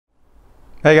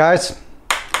Hey guys,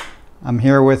 I'm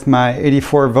here with my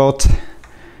 84 volt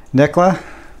Nikola.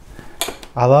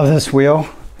 I love this wheel.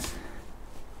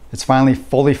 It's finally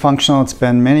fully functional. It's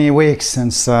been many weeks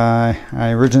since I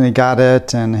originally got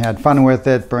it and had fun with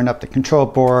it, burned up the control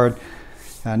board,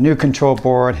 a new control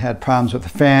board, had problems with the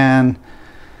fan.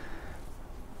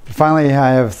 But finally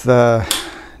I have the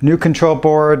new control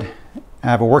board,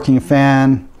 I have a working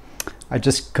fan. I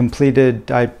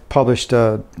published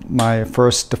my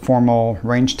first formal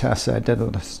range test that I did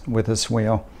with this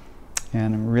wheel,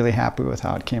 and I'm really happy with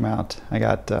how it came out. I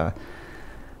got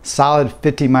solid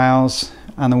 50 miles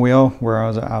on the wheel, where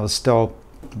I was still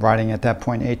riding at that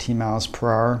point 18 miles per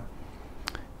hour.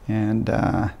 And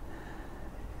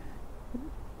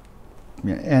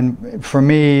for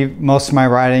me, most of my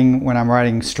riding, when I'm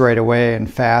riding straight away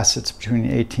and fast, it's between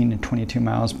 18 and 22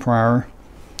 miles per hour.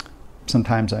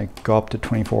 Sometimes I go up to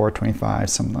 24, 25,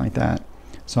 something like that.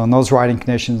 So in those riding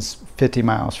conditions, 50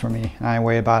 miles for me. And I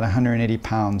weigh about 180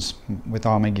 pounds with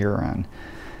all my gear on.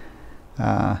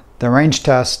 The range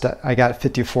test, I got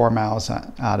 54 miles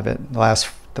out of it.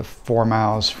 The 4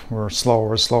 miles were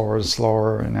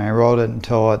slower, and I rode it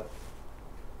until it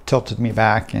tilted me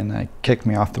back and it kicked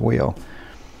me off the wheel.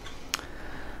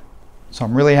 So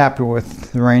I'm really happy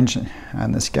with the range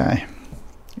on this guy.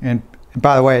 And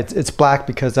by the way, it's black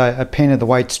because I painted the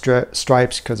white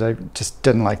stripes because I just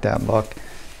didn't like that look.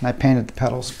 And I painted the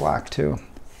pedals black too.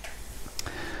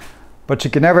 But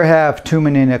you can never have too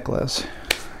many Nikolas.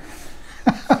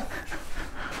 Well,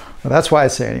 that's why I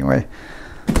say anyway.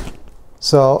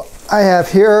 So I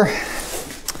have here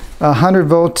a 100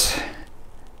 volt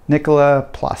Nikola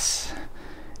Plus.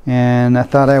 And I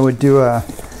thought I would do a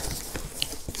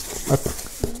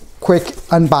quick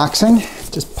unboxing.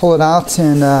 Just pull it out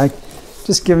and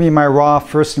just give you my raw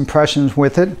first impressions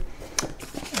with it.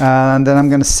 And then I'm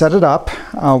going to set it up.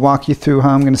 I'll walk you through how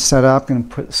I'm going to set it up. I'm going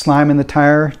to put slime in the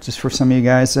tire, just for some of you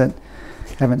guys that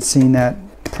haven't seen that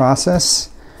process.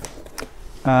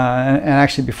 And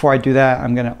actually, before I do that,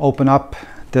 I'm going to open up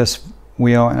this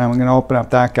wheel and I'm going to open up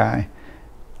that guy.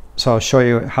 So I'll show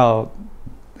you how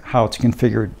it's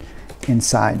configured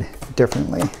inside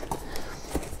differently.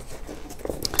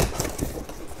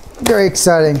 Very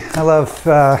exciting. I love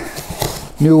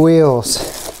new wheels.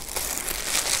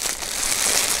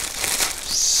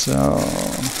 So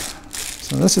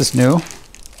this is new.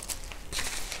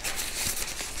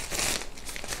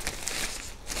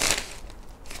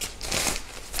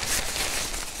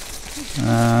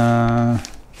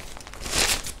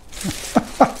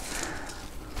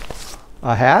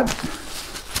 A hat.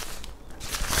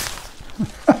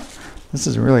 This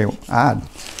is really odd.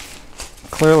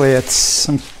 Clearly it's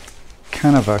some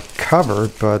kind of a cover,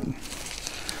 but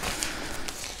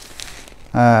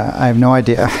I have no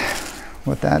idea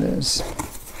what that is.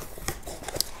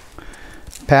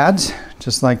 Pads,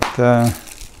 just like the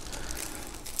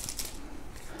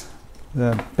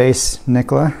base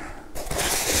Nikola.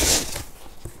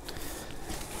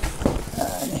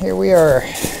 And here we are.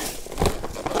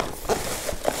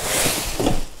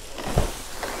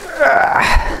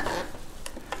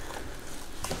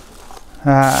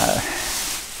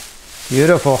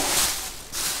 Beautiful.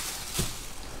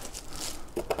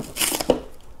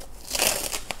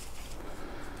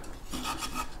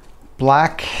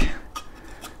 Black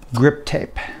grip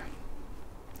tape.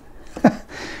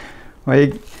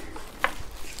 Well,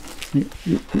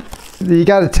 you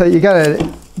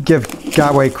gotta give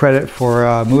Godway credit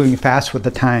for moving fast with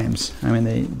the times. I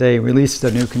mean, they released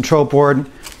a new control board,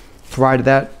 provided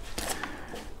that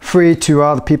free to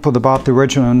all the people that bought the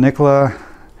original Nikola.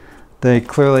 They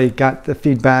clearly got the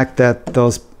feedback that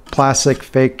those plastic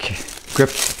fake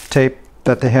grip tape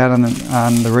that they had on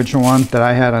the original one that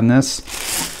I had on this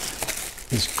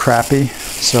is crappy.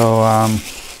 So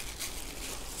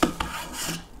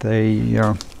they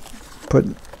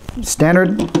put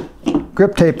standard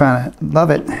grip tape on it.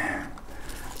 Love it.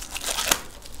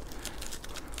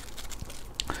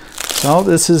 So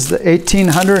this is the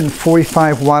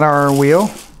 1845 watt-hour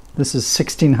wheel. This is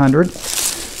 1600.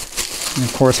 And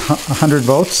of course 100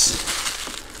 volts.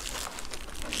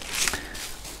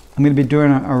 I'm going to be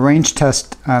doing a range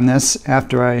test on this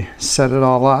after I set it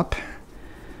all up.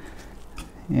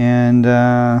 And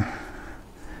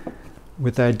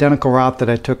with the identical route that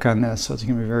I took on this. So it's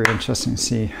going to be very interesting to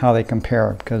see how they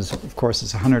compare, because of course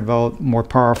it's 100 volt, more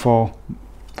powerful.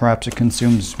 Perhaps it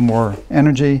consumes more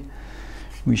energy.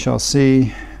 We shall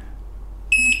see.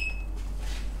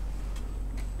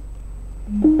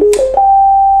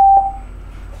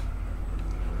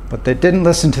 But they didn't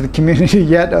listen to the community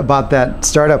yet about that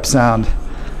startup sound.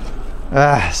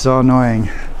 So annoying.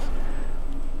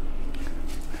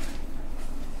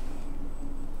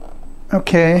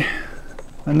 Okay,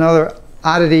 another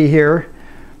oddity here.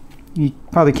 You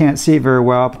probably can't see it very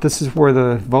well, but this is where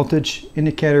the voltage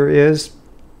indicator is.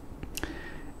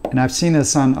 And I've seen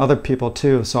this on other people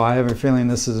too, so I have a feeling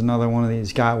this is another one of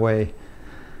these Gotway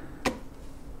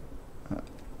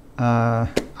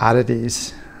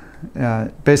oddities.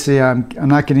 Basically, I'm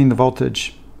not getting the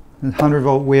voltage. The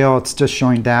 100-volt wheel, it's just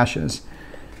showing dashes.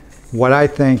 What I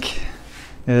think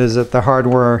is that the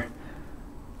hardware,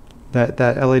 that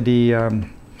LED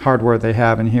hardware they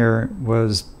have in here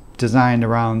was designed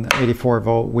around the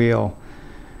 84-volt wheel,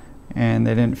 and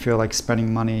they didn't feel like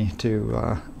spending money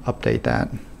to update that.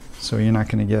 So you're not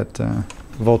going to get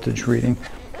voltage reading.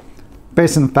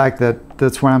 Based on the fact that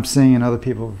that's what I'm seeing and other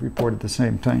people have reported the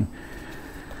same thing.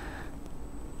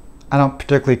 I don't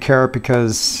particularly care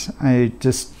because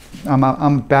I'm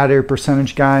a battery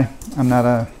percentage guy.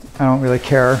 I don't really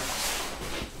care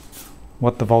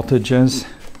what the voltage is.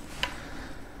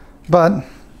 But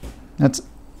that's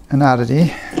an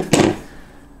oddity.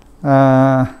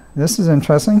 This is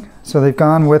interesting. So they've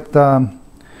gone with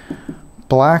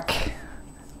black.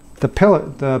 The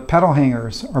pedal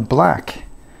hangers are black.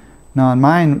 Now on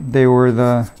mine they were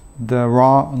the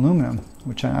raw aluminum,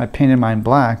 which I painted mine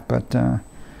black. But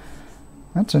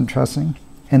that's interesting.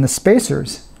 And the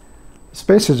spacers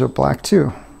are black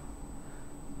too.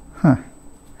 Huh.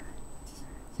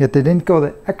 Yet they didn't go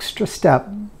the extra step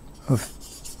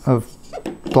of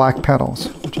black pedals,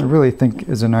 which I really think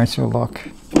is a nicer look.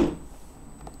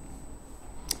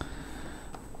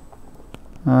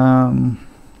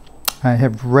 I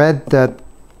have read that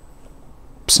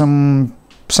someone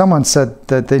said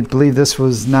that they believe this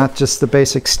was not just the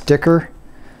basic sticker.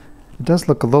 It does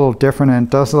look a little different, and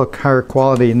it does look higher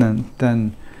quality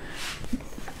than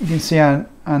you can see on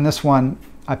this one.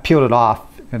 I peeled it off,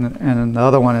 and in the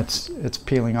other one it's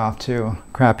peeling off too.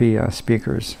 Crappy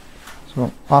speakers.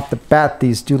 So off the bat,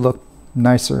 these do look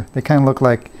nicer. They kind of look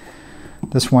like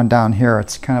this one down here.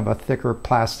 It's kind of a thicker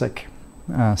plastic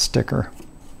sticker.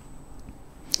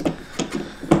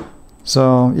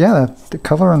 So yeah, the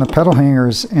color on the pedal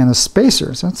hangers and the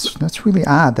spacers, that's really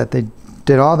odd that they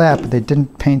did all that, but they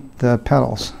didn't paint the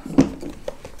pedals. And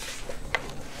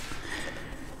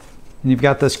you've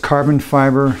got this carbon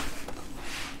fiber.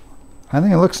 I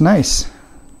think it looks nice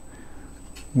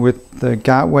with the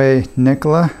Gotway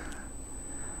Nikola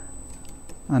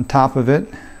on top of it.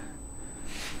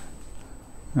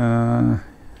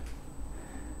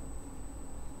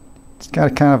 It's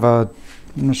got kind of a,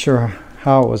 I'm not sure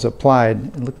how it was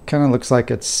applied. It kind of looks like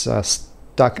it's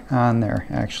stuck on there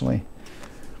actually.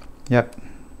 Yep,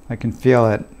 I can feel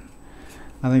it.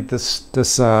 I think this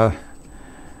is going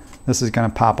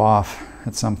to pop off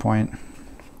at some point.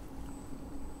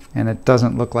 And it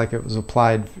doesn't look like it was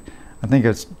applied. I think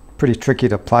it's pretty tricky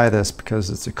to apply this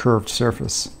because it's a curved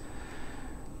surface.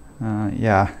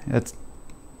 Yeah, it's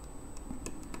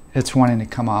wanting to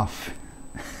come off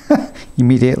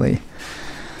immediately.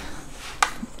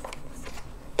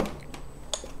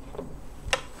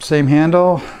 Same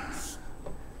handle,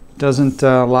 doesn't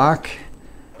lock.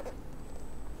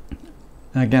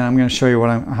 And again, I'm going to show you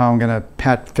how I'm going to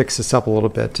fix this up a little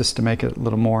bit just to make it a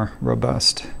little more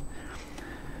robust.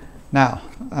 Now,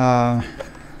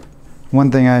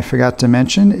 one thing I forgot to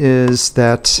mention is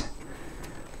that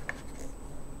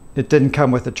it didn't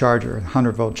come with a charger, a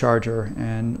 100-volt charger,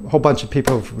 and a whole bunch of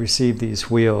people have received these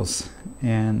wheels,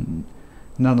 and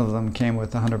none of them came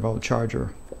with a 100-volt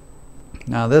charger.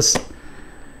 Now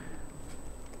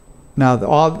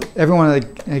everyone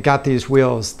that got these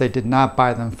wheels, they did not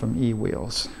buy them from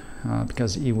E-Wheels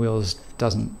because E-Wheels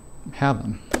doesn't have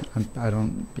them. I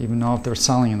don't even know if they're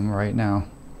selling them right now.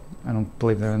 I don't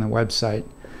believe they're on the website.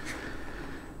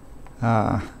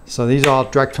 So these are all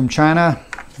direct from China,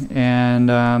 and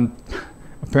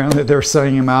apparently they're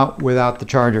selling them out without the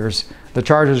chargers. The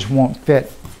chargers won't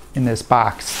fit in this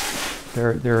box.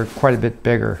 They're quite a bit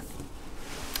bigger.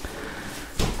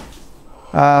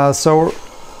 So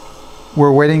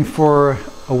we're waiting for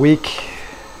a week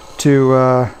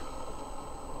to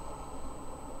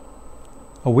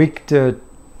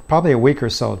probably a week or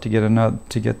so to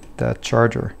get that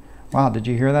charger. Wow, did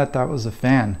you hear that? That was a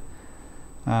fan.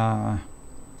 That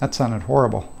sounded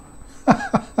horrible.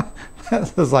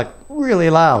 That was like really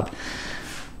loud.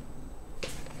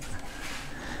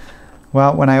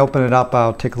 Well, when I open it up,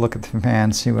 I'll take a look at the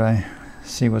fan, see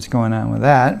what's going on with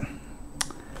that.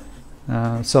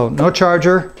 So no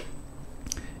charger.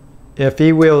 If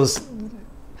E-Wheels,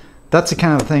 that's the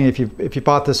kind of thing. If you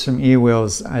bought this from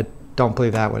E-Wheels, I don't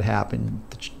believe that would happen.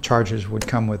 The chargers would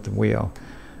come with the wheel,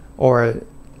 or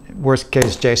worst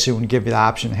case, Jason would give you the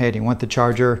option. Hey, do you want the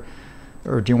charger?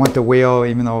 or do you want the wheel,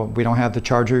 even though we don't have the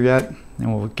charger yet,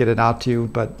 and we'll get it out to you.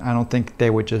 But I don't think they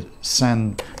would just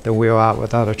send the wheel out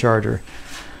without a charger.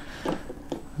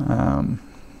 And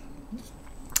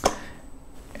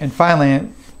finally,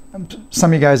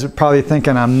 some of you guys are probably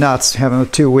thinking I'm nuts having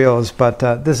 2 wheels, but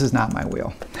this is not my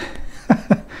wheel.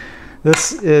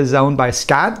 This is owned by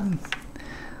Scott,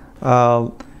 a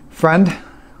friend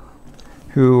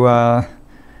who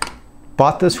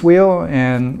bought this wheel,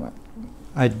 and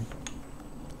I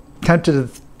tempted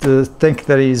to think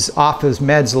that he's off his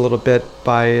meds a little bit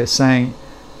by saying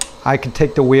I could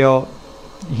take the wheel.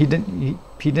 He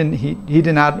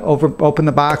did not open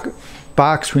the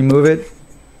box, remove it,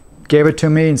 gave it to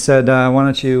me and said, why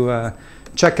don't you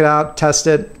check it out, test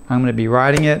it. I'm going to be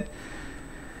riding it.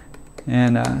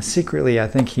 And secretly, I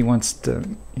think he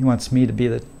wants me to be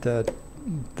the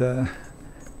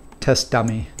test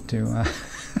dummy to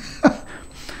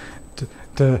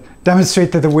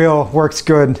demonstrate that the wheel works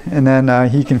good, and then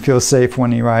he can feel safe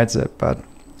when he rides it. But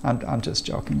I'm just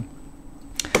joking.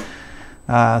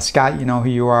 Scott, you know who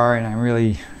you are, and I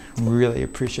really, really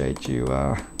appreciate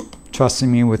you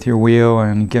trusting me with your wheel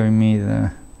and giving me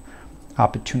the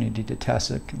opportunity to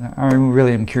test it. I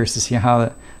really am curious to see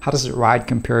how does it ride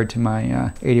compared to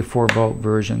my 84 volt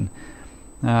version.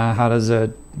 How does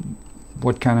it?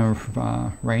 What kind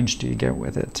of range do you get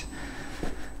with it?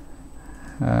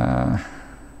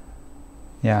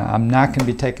 Yeah, I'm not going to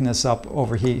be taking this up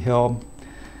Overheat Hill.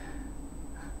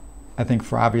 I think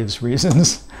for obvious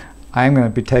reasons. I'm going to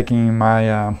be taking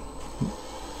my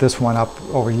this one up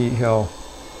Overheat Hill.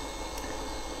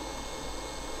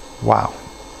 Wow.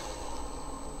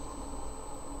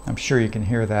 I'm sure you can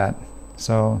hear that.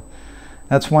 So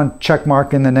that's one check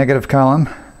mark in the negative column.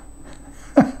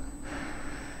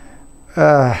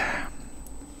 That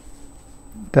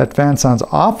fan sounds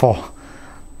awful.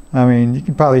 I mean, you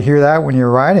can probably hear that when you're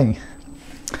riding.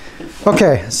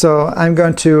 Okay, so I'm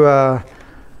going to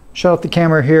shut off the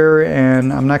camera here,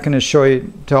 and I'm not going to show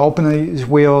you. To open these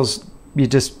wheels, you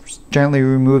just gently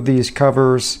remove these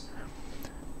covers,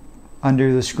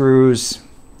 undo the screws.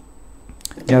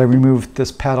 You got to remove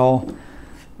this pedal.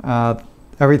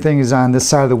 Everything is on this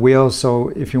side of the wheel, so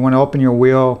if you want to open your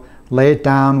wheel, lay it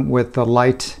down with the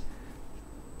light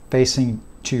facing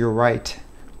to your right.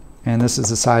 And this is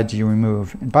the side you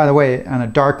remove. And by the way, on a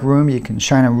dark room, you can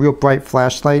shine a real bright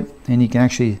flashlight and you can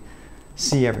actually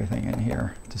see everything in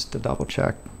here, just to double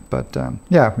check. But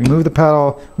yeah, remove the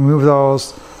pedal, remove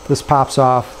those, this pops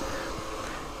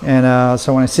off. And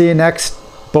so when I see you next,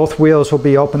 both wheels will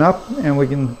be open up and we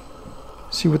can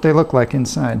see what they look like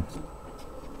inside.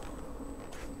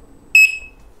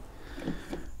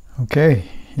 Okay,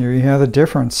 here you have the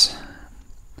difference.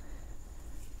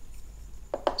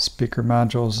 Speaker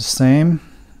module is the same.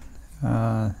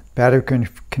 Battery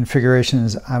configuration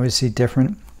is obviously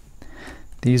different.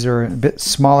 These are a bit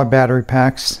smaller battery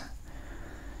packs.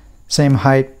 Same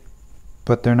height,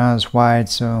 but they're not as wide,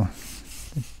 so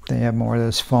they have more of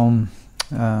this foam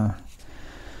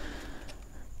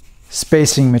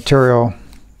spacing material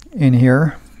in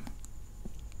here.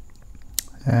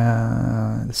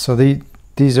 So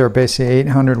these are basically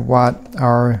 800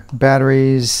 watt-hour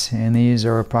batteries, and these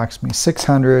are approximately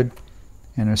 600,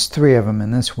 and there's 3 of them in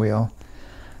this wheel.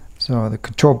 So the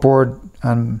control board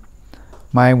on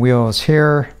my wheel is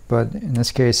here, but in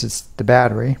this case it's the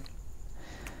battery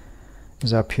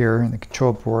is up here, and the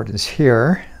control board is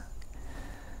here.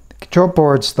 The control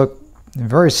boards look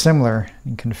very similar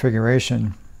in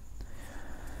configuration.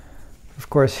 Of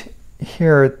course,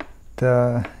 here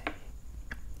the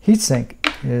heatsink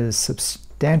is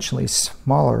substantially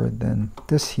smaller than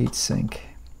this heatsink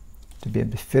to be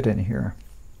able to fit in here.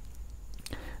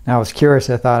 Now I was curious.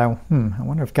 I thought, I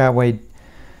wonder if Godway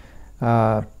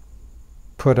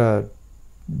put a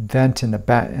vent in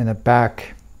the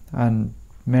back on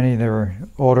many of their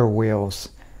older wheels.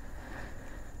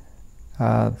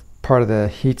 Part of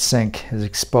the heatsink is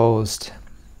exposed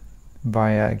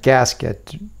by a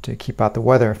gasket to keep out the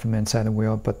weather from inside the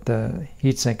wheel, but the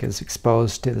heatsink is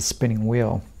exposed to the spinning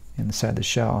wheel inside the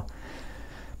shell.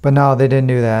 But no, they didn't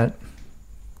do that.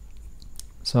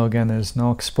 So again, there's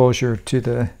no exposure to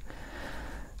the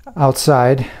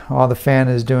outside. All the fan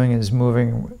is doing is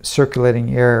moving,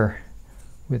 circulating air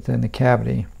within the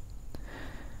cavity.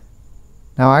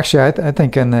 Now actually, I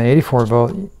think in the 84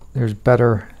 volt there's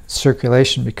better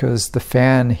circulation because the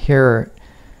fan here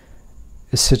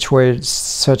is situated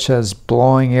such as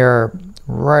blowing air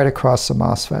right across the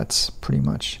MOSFETs, pretty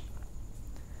much.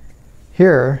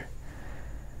 Here,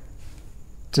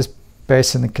 just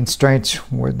based on the constraints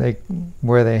where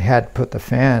they had put the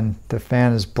fan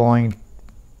is blowing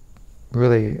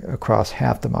really across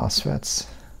half the MOSFETs.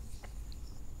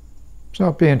 So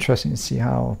it'll be interesting to see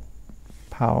what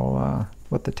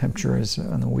the temperature is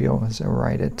on the wheel as I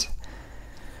ride it.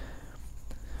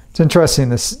 It's interesting,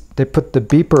 they put the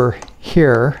beeper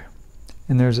here,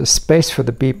 and there's a space for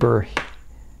the beeper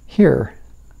here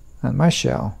on my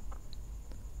shell,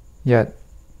 yet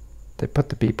they put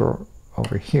the beeper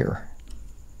over here.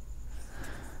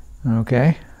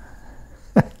 Okay.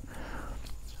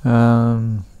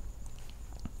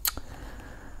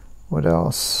 What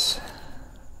else?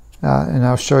 And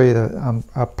I'll show you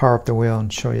I'll power up the wheel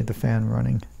and show you the fan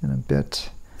running in a bit.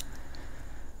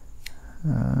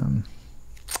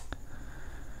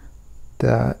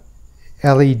 The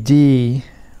LED,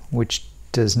 which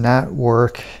does not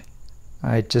work,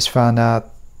 I just found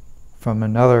out from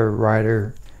another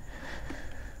rider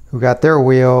who got their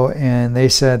wheel, and they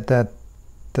said that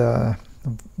the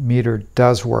meter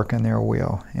does work on their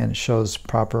wheel and it shows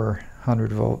proper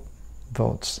 100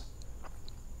 volts.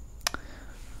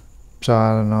 So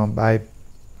I don't know,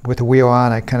 with the wheel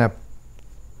on, I kind of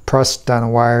pressed on the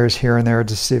wires here and there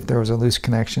to see if there was a loose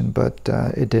connection, but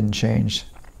it didn't change.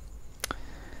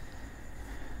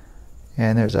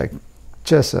 And there's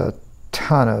just a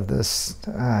ton of this.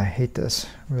 I hate this.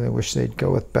 Really wish they'd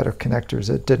go with better connectors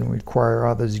that didn't require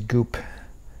all this goop.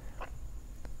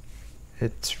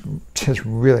 It's just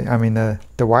really, I mean, the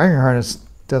wiring harness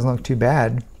doesn't look too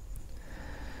bad,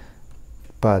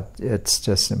 but it's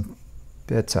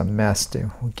a mess to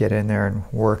get in there and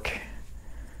work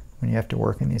when you have to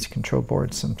work in these control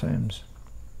boards sometimes.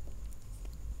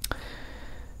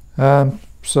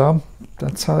 So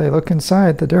that's how they look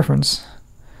inside, the difference.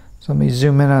 So let me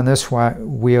zoom in on this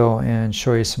wheel and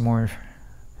show you some more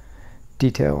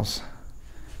details.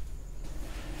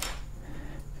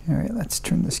 All right, let's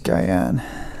turn this guy on.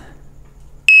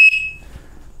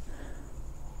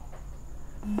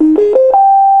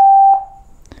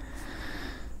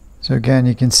 So again,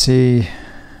 you can see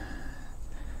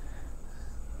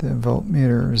the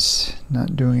voltmeter is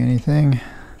not doing anything.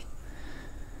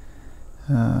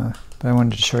 But I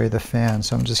wanted to show you the fan,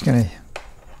 so I'm just going to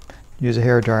use a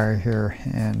hairdryer here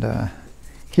and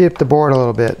heat up the board a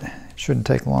little bit. It shouldn't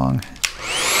take long.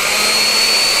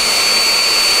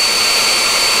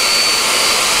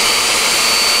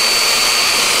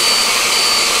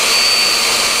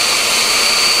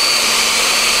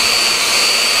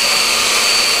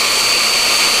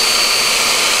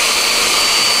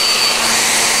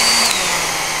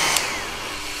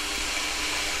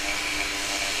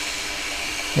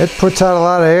 It puts out a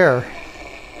lot of air.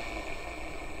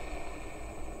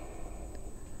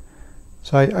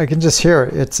 So I can just hear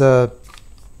it. It's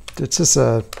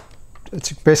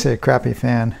basically a crappy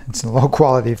fan. It's a low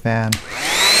quality fan.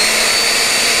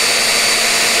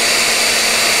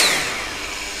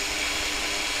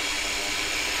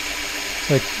 It's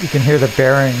like you can hear the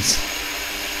bearings.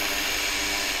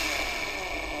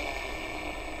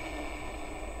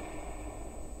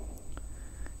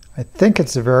 I think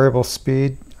it's a variable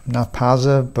speed. I'm not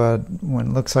positive, but when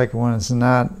it looks like when it's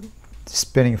not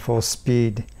spinning full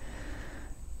speed,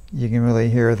 you can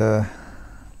really hear the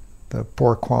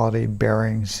poor quality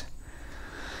bearings.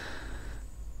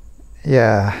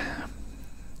 Yeah,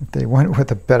 if they went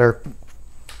with a better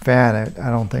fan,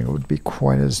 I don't think it would be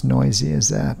quite as noisy as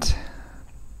that.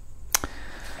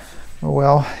 Oh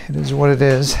well, it is what it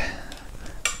is.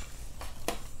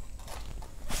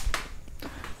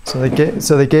 So they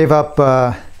gave up.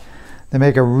 They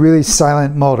make a really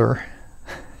silent motor,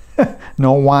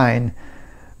 no whine.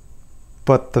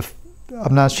 But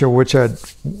I'm not sure whether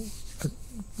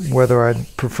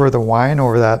I'd prefer the whine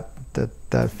or that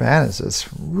fan is just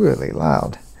really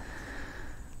loud.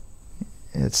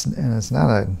 It's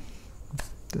not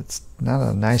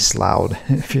a nice loud,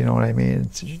 if you know what I mean.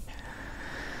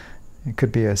 It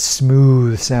could be a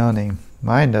smooth sounding.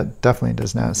 Mine definitely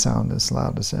does not sound as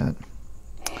loud as that.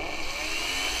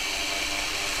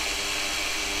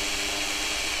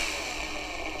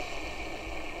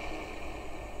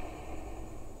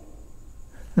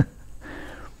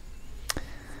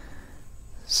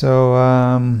 So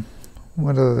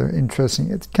what other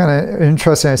interesting? It's kind of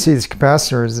interesting. I see these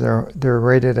capacitors. They're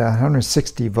rated at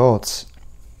 160 volts.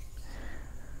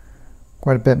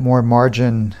 Quite a bit more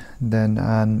margin than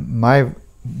on my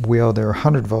wheel. They're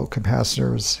 100 volt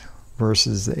capacitors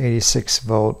versus the 86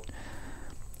 volt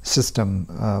system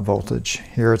voltage.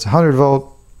 Here it's 100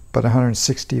 volt, but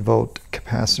 160 volt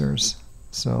capacitors.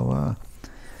 So a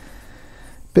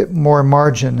bit more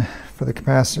margin for the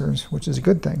capacitors, which is a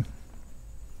good thing.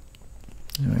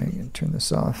 All right, I'm going to turn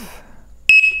this off.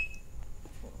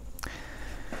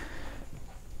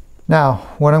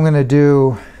 Now, what I'm going to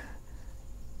do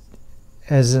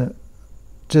as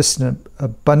just an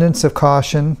abundance of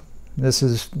caution, This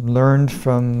is learned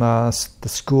from the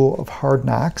School of Hard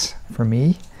Knocks for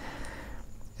me,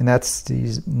 and that's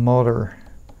these motor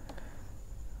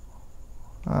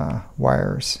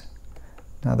wires.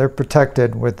 Now they're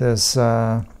protected with this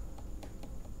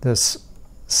this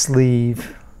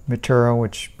sleeve material,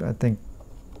 which I think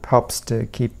helps to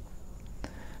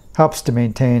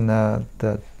maintain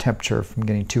the temperature from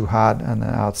getting too hot on the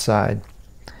outside.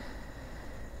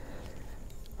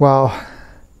 Well,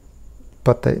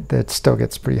 but it still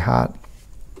gets pretty hot.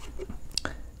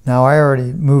 Now I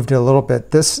already moved it a little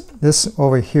bit. This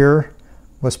over here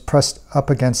was pressed up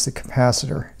against the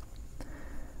capacitor.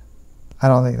 I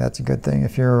don't think that's a good thing.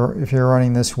 If you're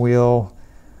running this wheel,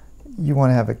 you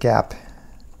want to have a gap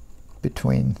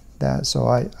between that. So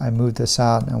I moved this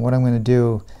out, and what I'm going to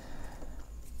do,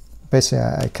 basically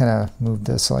I kind of moved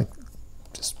this, like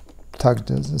just tugged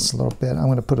this a little bit. I'm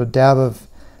going to put a dab of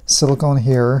silicone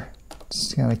here,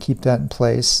 just kind of keep that in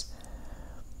place.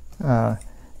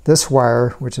 This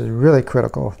wire, which is really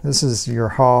critical, this is your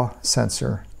Hall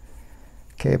sensor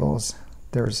cables.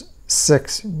 There's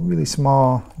 6 really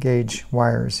small gauge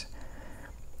wires.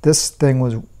 This thing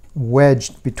was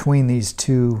wedged between these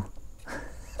two.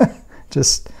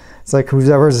 Just, it's like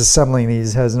whoever's assembling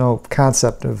these has no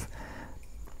concept of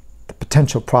the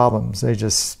potential problems. They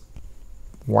just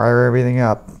wire everything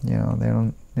up. You know, they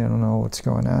don't know what's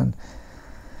going on.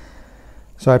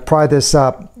 So I pried this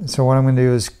up. So what I'm going to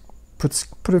do is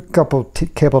put a couple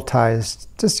cable ties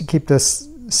just to keep this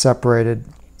separated.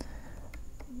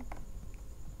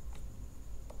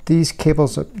 These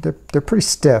cables they're pretty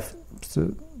stiff.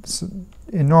 So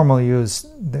in normal use,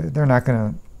 they're not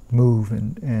going to move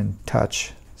and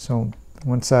touch. So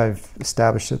once I've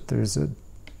established that there's a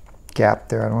gap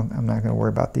there, I'm not going to worry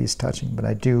about these touching. But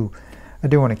I do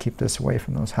want to keep this away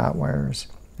from those hot wires,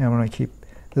 and I want to keep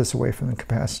this away from the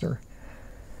capacitor.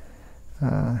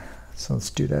 So let's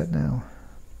do that now.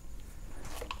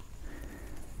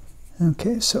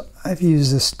 Okay, so I've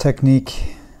used this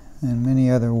technique in many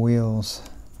other wheels.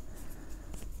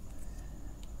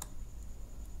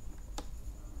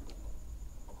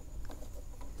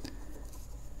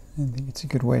 I think it's a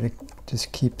good way to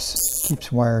just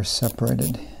keeps wires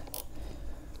separated.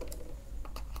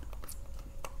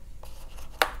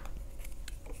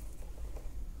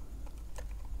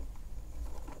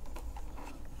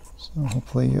 So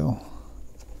hopefully you'll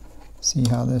see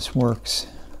how this works.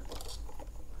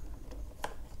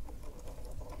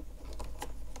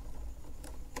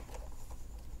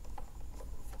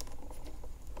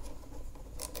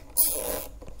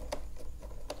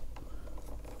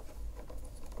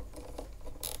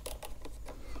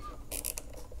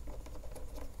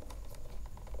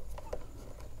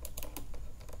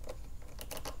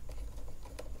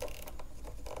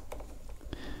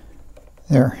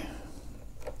 There.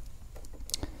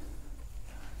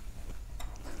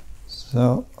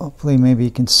 So hopefully maybe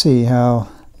you can see how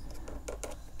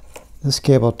this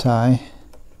cable tie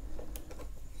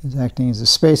is acting as a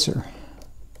spacer.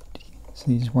 So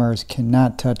these wires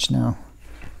cannot touch now.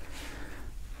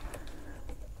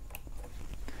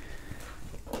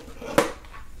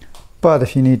 But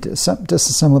if you need to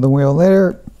disassemble the wheel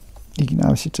later, you can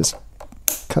obviously just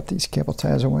cut these cable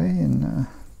ties away and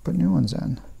put new ones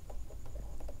in.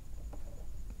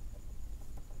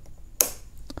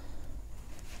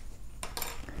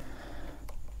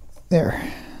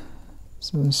 There.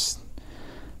 So this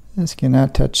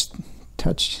cannot touch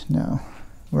now.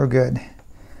 We're good.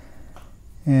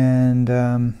 And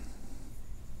let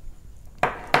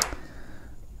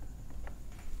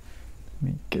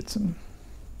me get some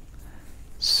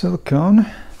silicone.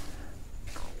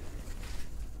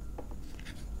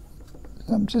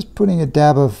 I'm just putting a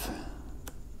dab of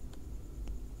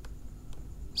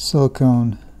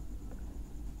silicone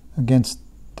against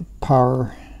the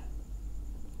power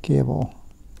cable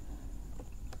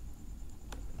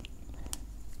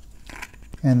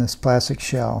and this plastic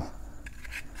shell.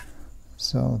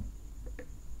 So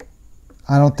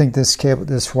I don't think this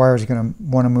wire is going to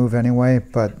want to move anyway,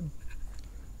 but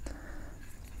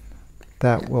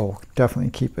that will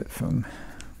definitely keep it from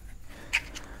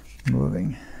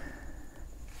moving.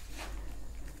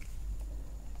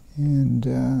 And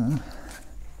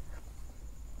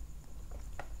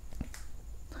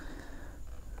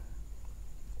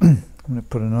I'm going to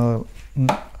put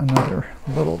another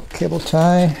little cable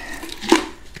tie.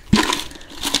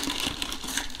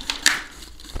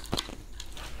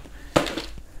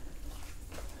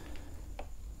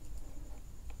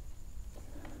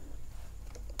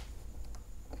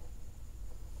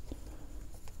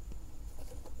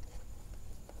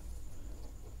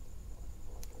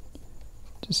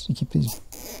 Just to keep these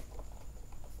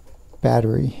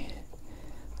battery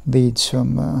leads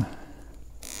from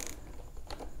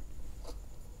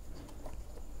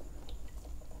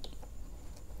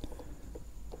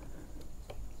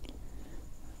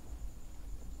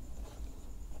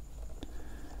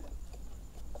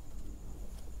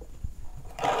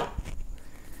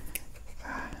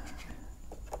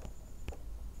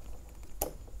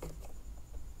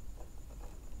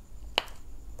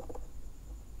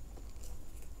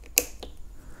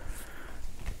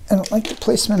I don't like the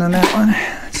placement on that one.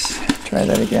 Let's try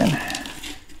that again.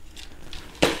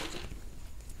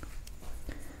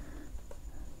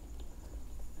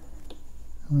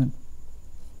 I'm going to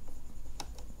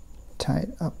tie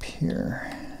it up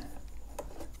here.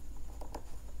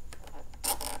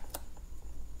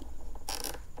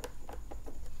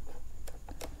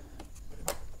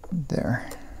 There.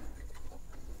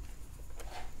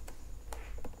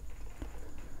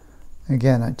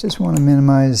 Again, I just want to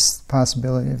minimize the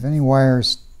possibility of any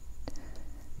wires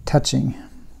touching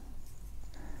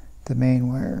the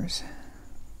main wires.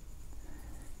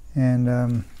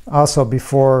 And also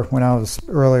before, when I was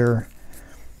earlier,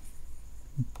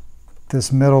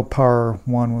 this middle power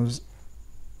one was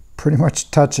pretty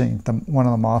much touching one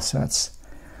of the MOSFETs.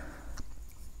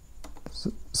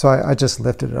 So I just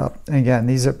lifted it up. And again,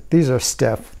 these are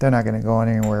stiff. They're not going to go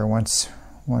anywhere once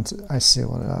I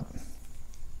seal it up.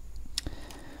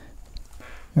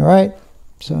 All right,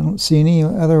 so I don't see any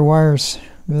other wires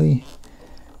really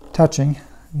touching.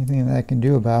 Anything that I can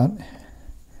do about it.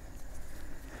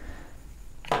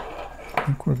 I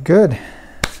think we're good.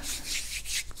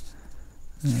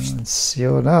 Let's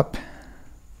seal it up.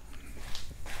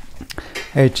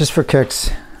 Hey, just for kicks,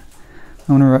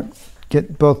 I'm going to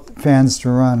get both fans to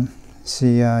run.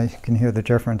 See, you can hear the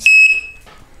difference.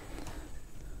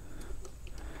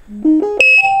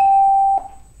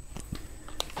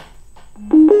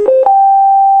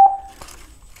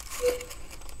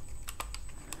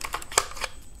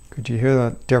 Could you hear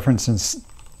the difference in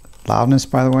loudness,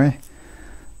 by the way?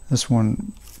 This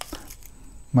one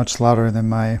much louder than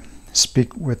my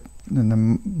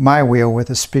my wheel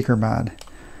with a speaker mod.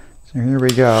 So here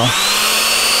we go.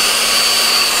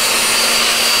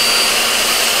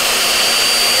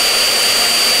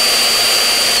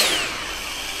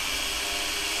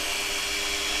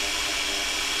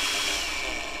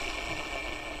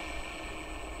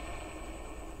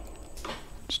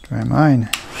 Let's try mine.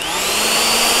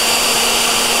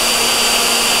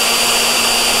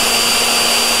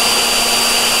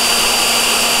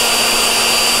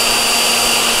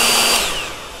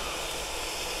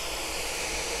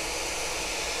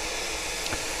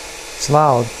 It's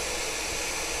loud,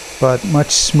 but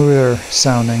much smoother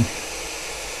sounding.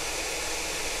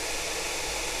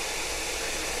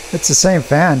 It's the same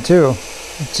fan too.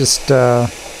 It's just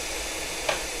not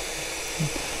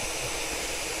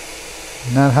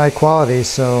high quality,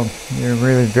 so you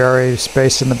really vary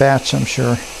space in the batch, I'm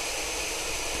sure.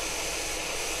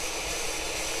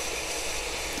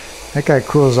 That guy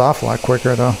cools off a lot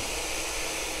quicker though.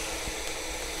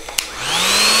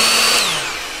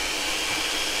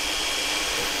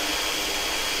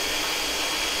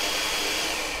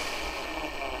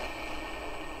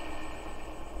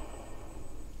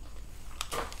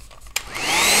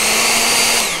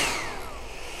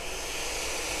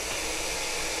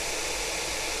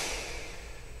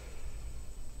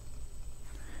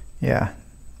 Yeah,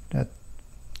 that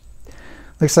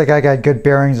looks like I got good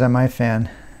bearings on my fan,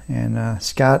 and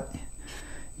Scott,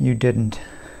 you didn't.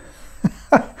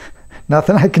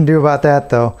 Nothing I can do about that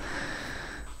though.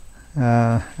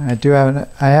 I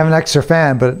have an extra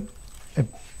fan, but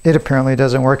it apparently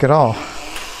doesn't work at all.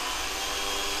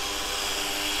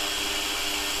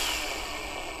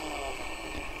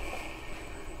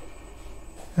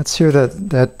 Let's hear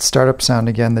that startup sound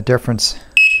again, the difference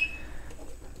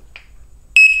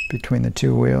between the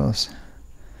two wheels.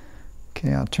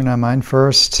 Okay, I'll turn on mine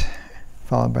first,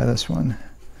 followed by this one.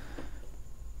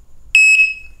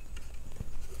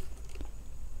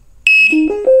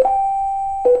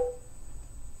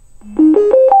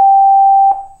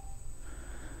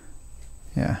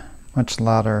 Yeah, much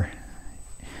louder,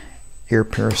 ear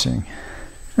piercing.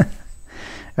 All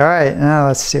right, now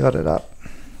let's seal it up.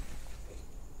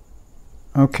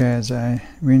 Okay, as I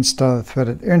reinstall the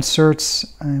threaded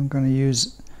inserts, I'm going to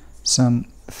use some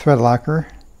thread locker.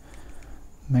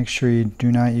 Make sure you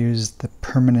do not use the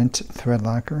permanent thread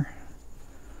locker.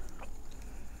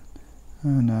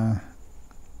 And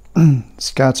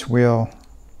Scott's wheel,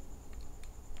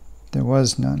 there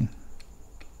was none.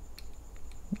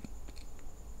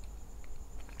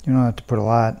 You don't have to put a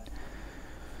lot.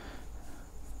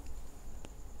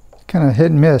 Kind of hit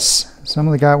and miss. Some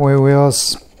of the Gotway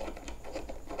wheels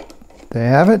they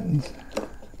have it.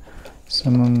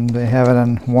 Some of them, they have it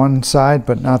on one side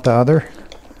but not the other.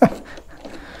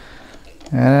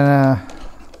 And a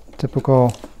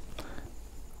typical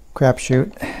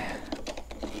crapshoot.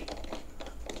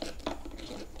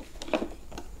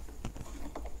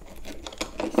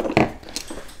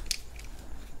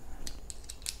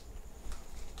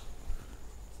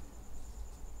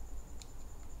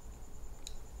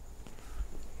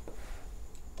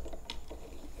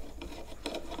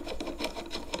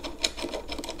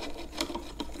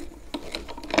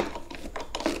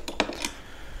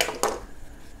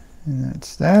 And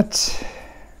that's that.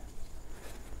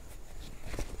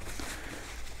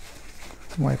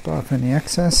 Wipe off any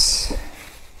excess.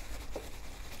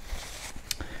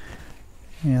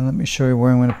 And let me show you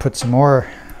where I'm going to put some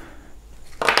more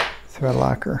thread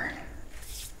locker.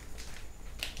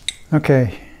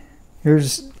 Okay,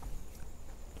 here's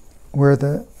where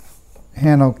the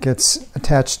handle gets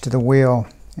attached to the wheel,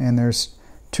 and there's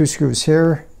 2 screws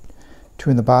here, 2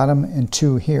 in the bottom, and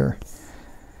 2 here.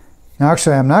 Now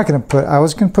actually I'm not going to put, I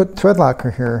was going to put thread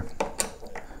locker here,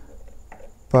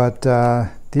 but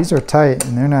these are tight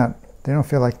and they don't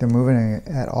feel like they're moving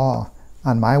at all.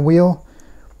 On my wheel,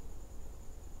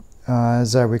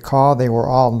 as I recall, they were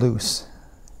all loose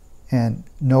and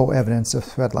no evidence of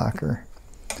thread locker.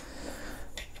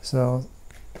 So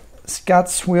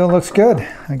Scott's wheel looks good.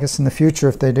 I guess in the future,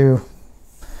 if they do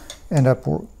end up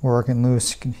working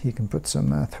loose, he can put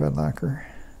some thread locker.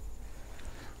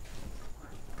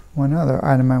 One other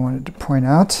item I wanted to point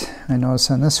out, I noticed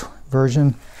on this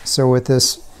version, so with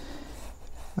this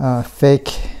fake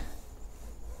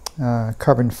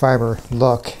carbon fiber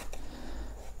look,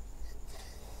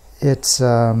 it's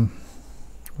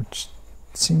which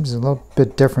seems a little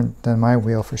bit different than my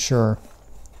wheel for sure.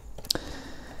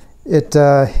 It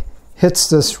hits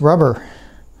this rubber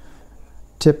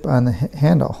tip on the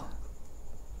handle.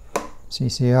 So you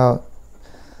see how,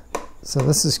 so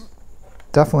this is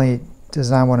definitely does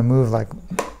not want to move like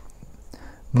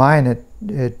mine.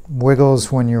 It wiggles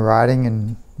when you're riding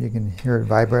and you can hear it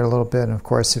vibrate a little bit. And of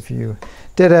course, if you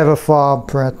did have a fall,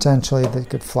 potentially they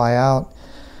could fly out.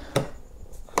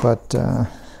 But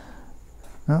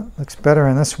well, looks better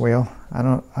on this wheel.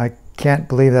 I can't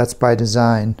believe that's by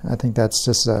design. I think that's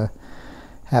just a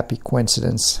happy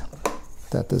coincidence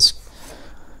that this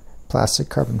plastic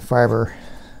carbon fiber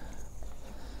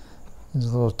is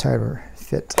a little tighter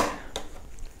fit.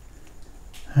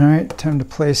 All right, time to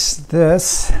place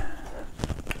this.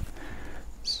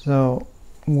 So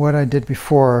what I did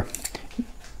before,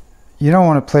 you don't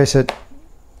want to place it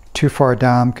too far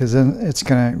down because then it's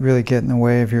going to really get in the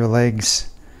way of your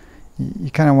legs. You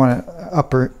kind of want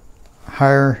to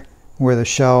higher where the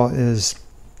shell is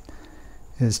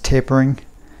tapering.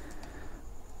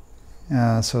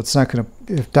 So it's not going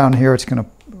to, if down here it's going to,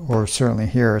 or certainly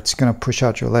here, it's going to push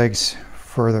out your legs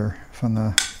further from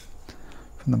the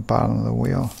bottom of the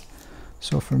wheel.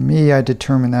 So for me, I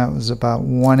determined that was about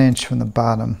 1 inch from the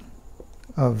bottom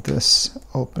of this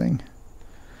opening.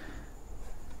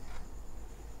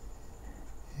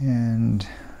 And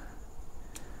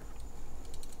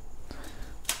I'm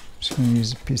just going to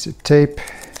use a piece of tape.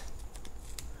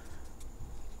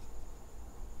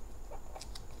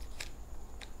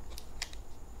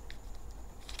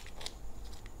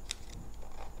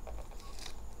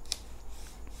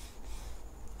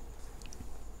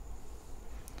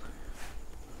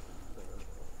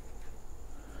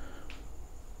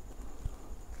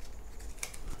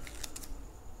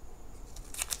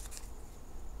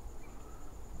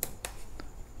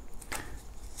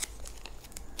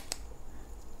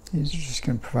 These are just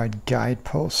going to provide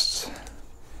guideposts,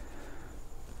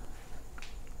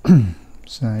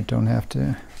 so I don't have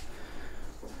to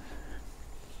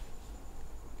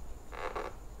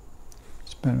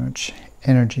spend much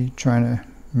energy trying to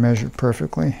measure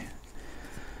perfectly.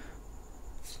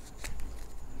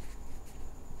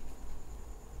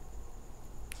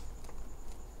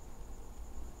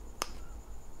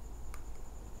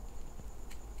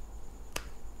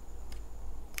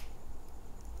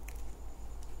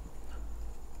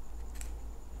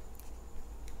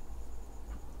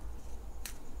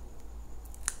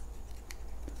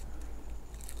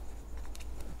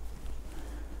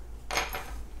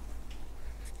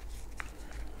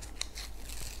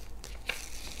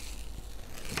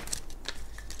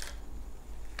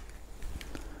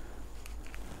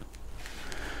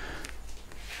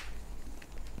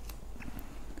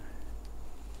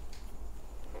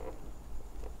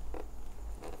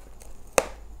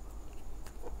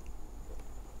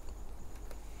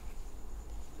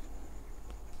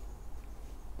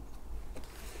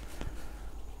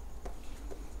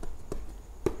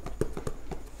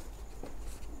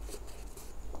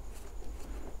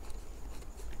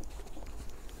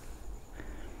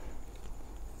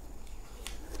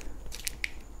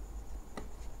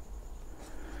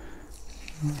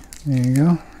 There you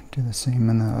go. Do the same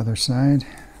on the other side.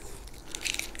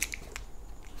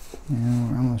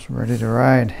 And we're almost ready to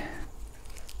ride.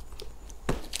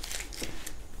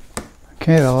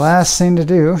 Okay, the last thing to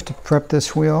do to prep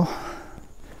this wheel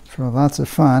for lots of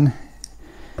fun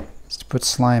is to put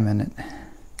slime in it.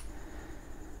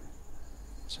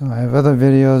 So I have other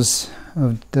videos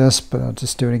of this, but I'll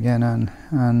just do it again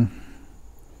on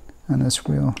this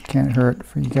wheel. Can't hurt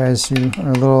for you guys who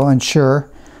are a little unsure.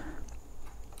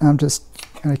 I'm just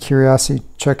out of curiosity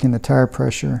checking the tire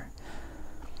pressure.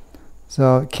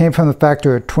 So it came from the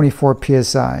factory at 24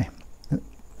 psi.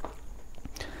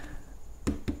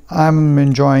 I'm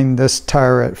enjoying this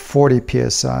tire at 40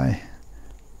 psi.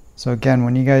 So again,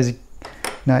 when you guys,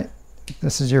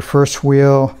 this is your first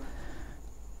wheel,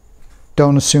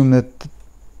 don't assume that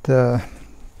the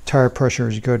tire pressure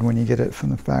is good when you get it from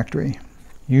the factory.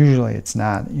 Usually it's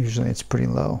not. Usually it's pretty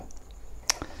low.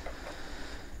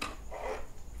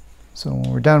 So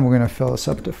when we're done, we're going to fill this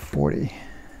up to 40.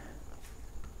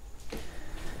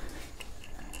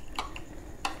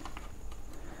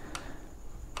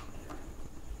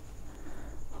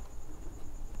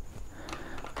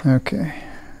 Okay,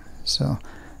 so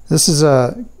this is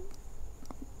a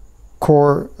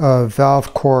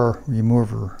valve core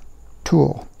remover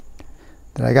tool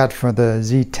that I got for the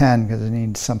Z10 because it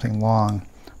needs something long,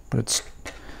 but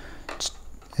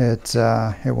it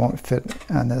won't fit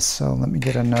on this. So let me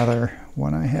get another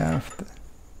one I have.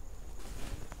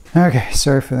 Okay,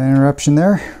 sorry for the interruption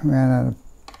there. Ran out of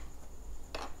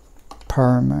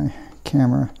power in my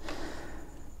camera.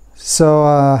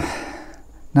 So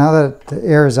now that the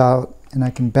air is out and I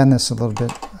can bend this a little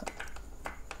bit,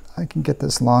 I can get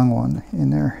this long one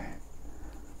in there.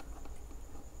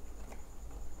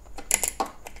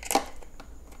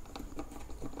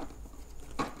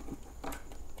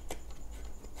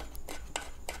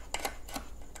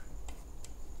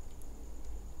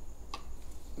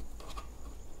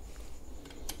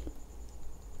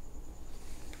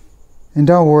 And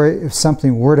don't worry if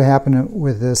something were to happen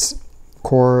with this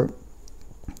core.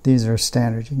 These are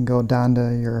standard. You can go down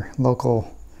to your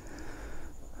local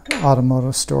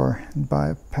automotive store and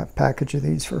buy a package of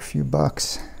these for a few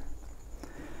bucks.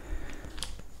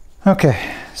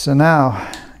 Okay, so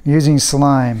now using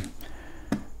slime.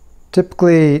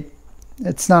 Typically,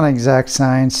 it's not an exact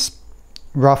science.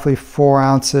 Roughly 4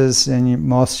 ounces in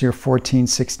most of your 14,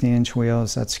 16-inch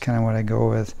wheels. That's kind of what I go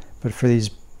with. But for these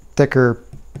thicker,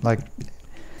 like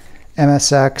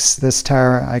MSX, this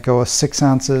tire, I go with 6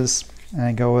 ounces. And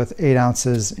I go with 8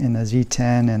 ounces in the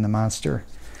Z10 and the Monster.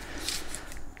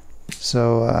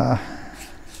 So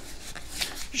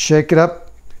shake it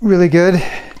up really good.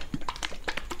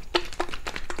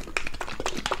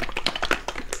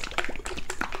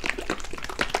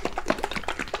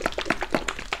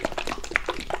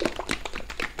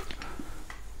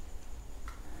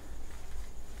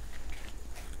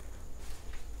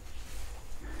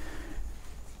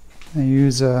 I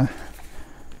use a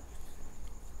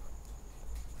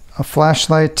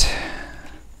flashlight.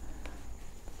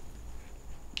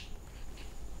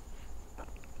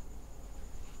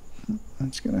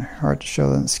 It's hard to show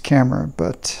on this camera,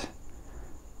 but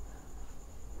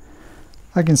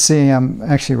I can see I'm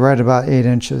actually right about 8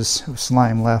 inches of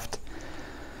slime left.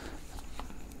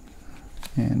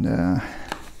 And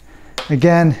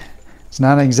again, it's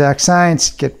not an exact science.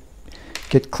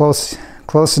 Get close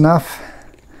enough.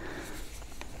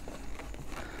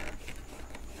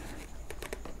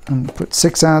 I'm gonna put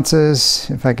 6 ounces.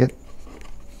 If I get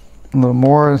a little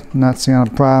more, not seeing a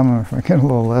problem. Or if I get a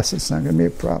little less, it's not going to be a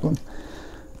problem.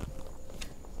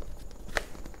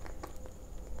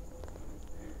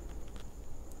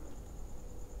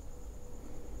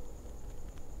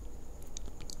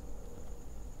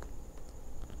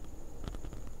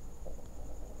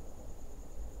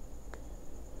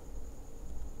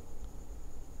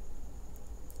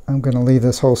 I'm going to leave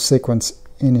this whole sequence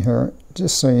in here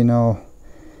just so you know.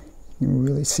 You can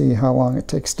really see how long it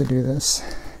takes to do this,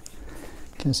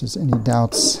 in case there's any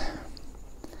doubts.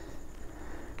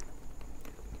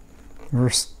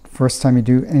 First time you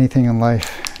do anything in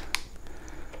life,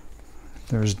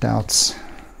 there's doubts.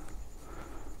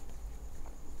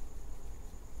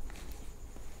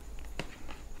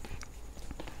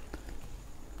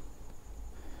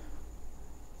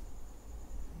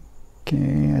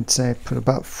 Okay, I'd say put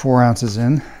about 4 ounces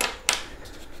in.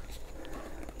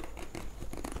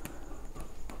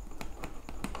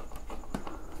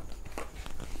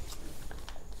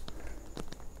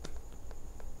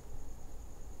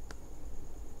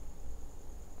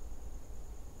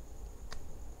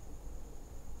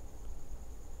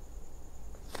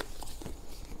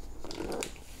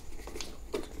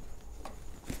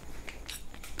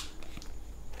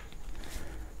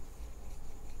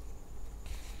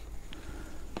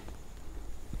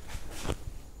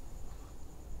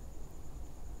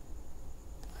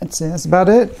 I'd say that's about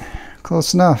it.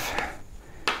 Close enough.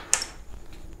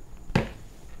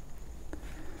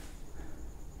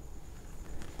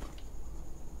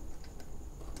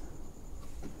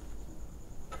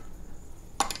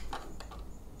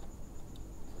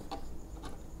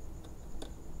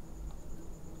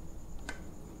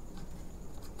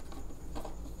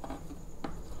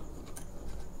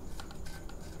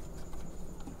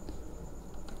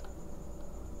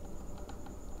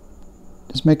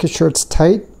 Just making sure it's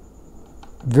tight,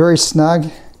 very snug,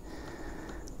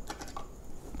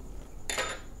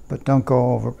 but don't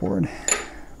go overboard.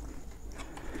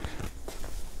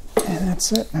 And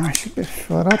that's it. Now I should be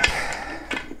fill it up.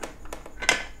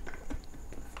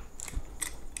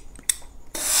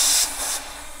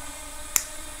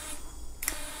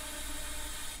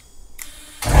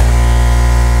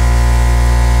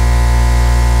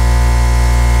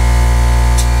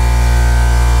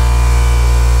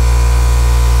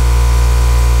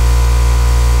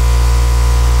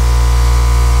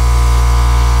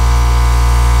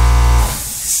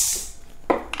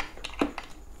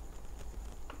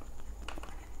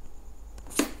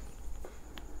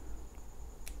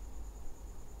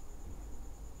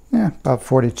 Yeah, about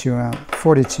 42 out.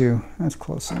 42, that's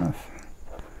close enough.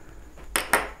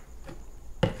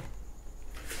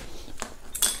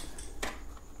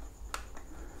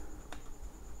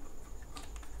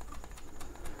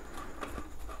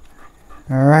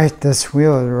 All right, this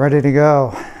wheel is ready to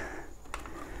go.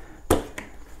 All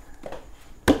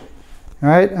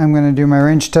right, I'm going to do my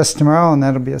range test tomorrow, and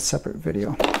that'll be a separate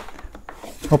video.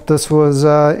 Hope this was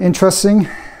interesting,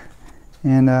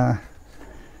 and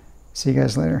see you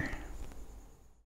guys later.